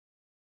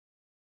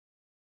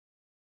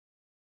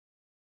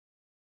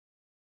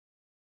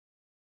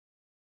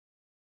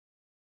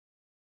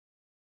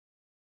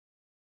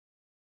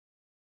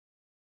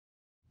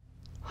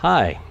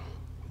Hi,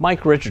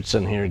 Mike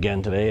Richardson here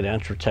again today at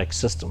Entratech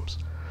Systems.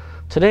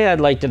 Today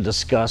I'd like to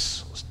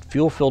discuss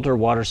fuel filter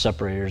water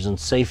separators and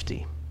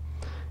safety,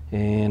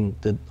 and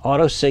the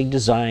auto-sig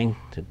design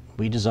that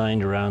we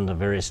designed around the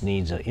various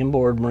needs of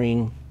inboard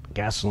marine,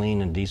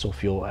 gasoline, and diesel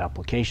fuel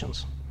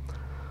applications.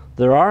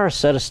 There are a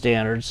set of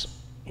standards,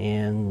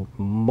 and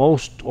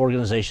most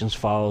organizations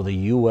follow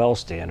the UL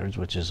standards,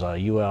 which is UL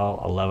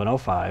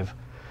 1105,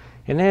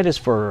 and that is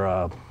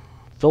for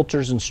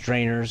filters and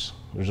strainers.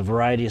 There's a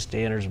variety of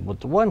standards, but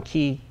the one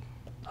key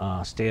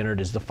standard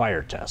is the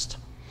fire test.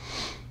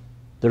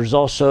 There's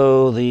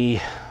also the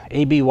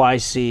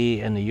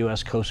ABYC and the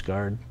U.S. Coast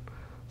Guard.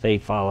 They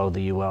follow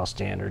the UL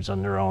standards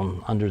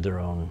under their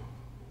own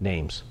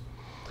names.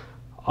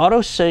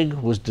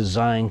 AutoSig was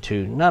designed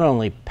to not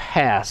only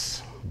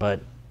pass, but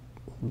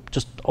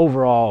just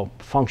overall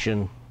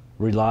function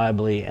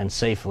reliably and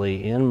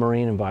safely in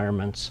marine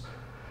environments.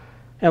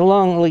 And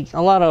along with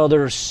a lot of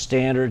other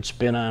standards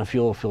spin on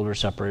fuel filter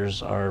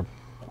separators are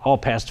all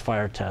past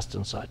fire tests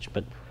and such.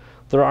 But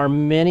there are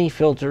many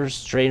filters,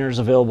 strainers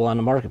available on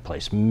the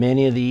marketplace.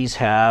 Many of these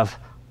have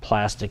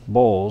plastic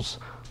bowls,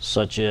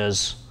 such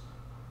as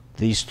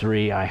these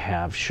three I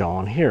have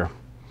shown here.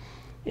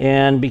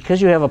 And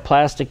because you have a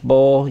plastic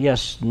bowl,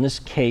 yes, in this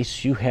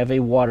case you have a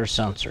water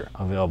sensor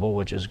available,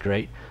 which is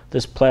great.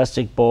 This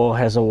plastic bowl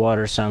has a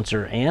water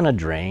sensor and a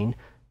drain.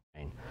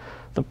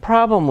 The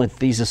problem with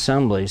these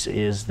assemblies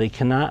is they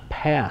cannot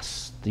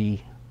pass the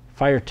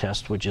fire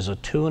test, which is a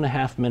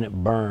 2.5 minute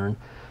burn.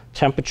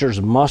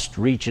 Temperatures must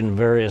reach in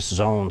various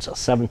zones,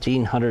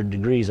 1700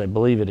 degrees, I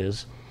believe it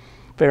is,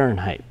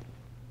 Fahrenheit.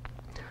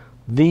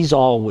 These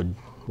all would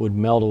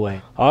melt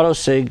away.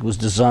 AutoSig was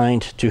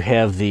designed to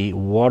have the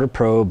water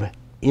probe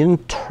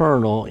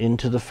internal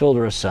into the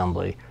filter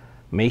assembly,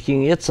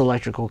 making its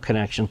electrical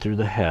connection through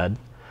the head.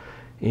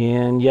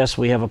 And yes,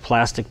 we have a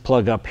plastic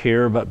plug up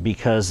here, but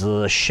because of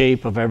the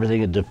shape of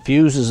everything, it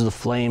diffuses the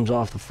flames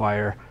off the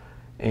fire,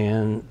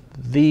 and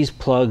these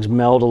plugs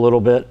melt a little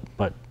bit,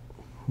 but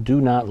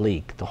do not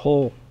leak. The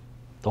whole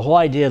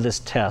idea of this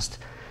test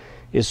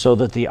is so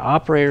that the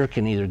operator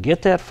can either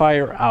get that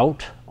fire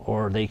out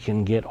or they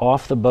can get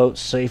off the boat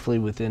safely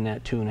within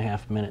that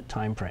 2.5 minute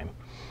time frame.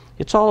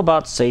 It's all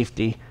about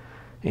safety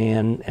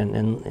and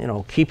you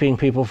know, keeping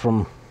people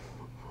from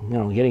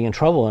getting in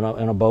trouble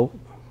in a boat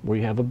where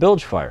you have a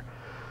bilge fire.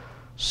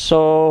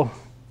 So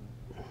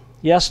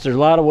yes, there's a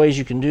lot of ways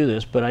you can do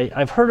this, but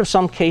I've heard of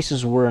some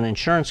cases where an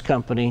insurance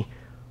company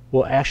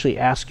will actually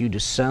ask you to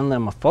send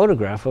them a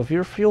photograph of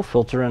your fuel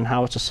filter and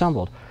how it's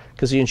assembled,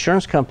 because the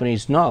insurance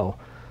companies know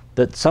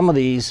that some of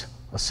these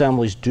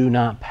assemblies do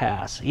not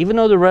pass. Even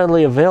though they're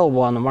readily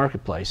available on the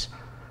marketplace,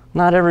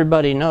 not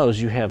everybody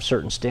knows you have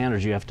certain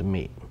standards you have to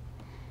meet.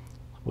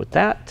 With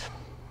that,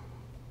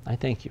 I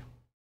thank you.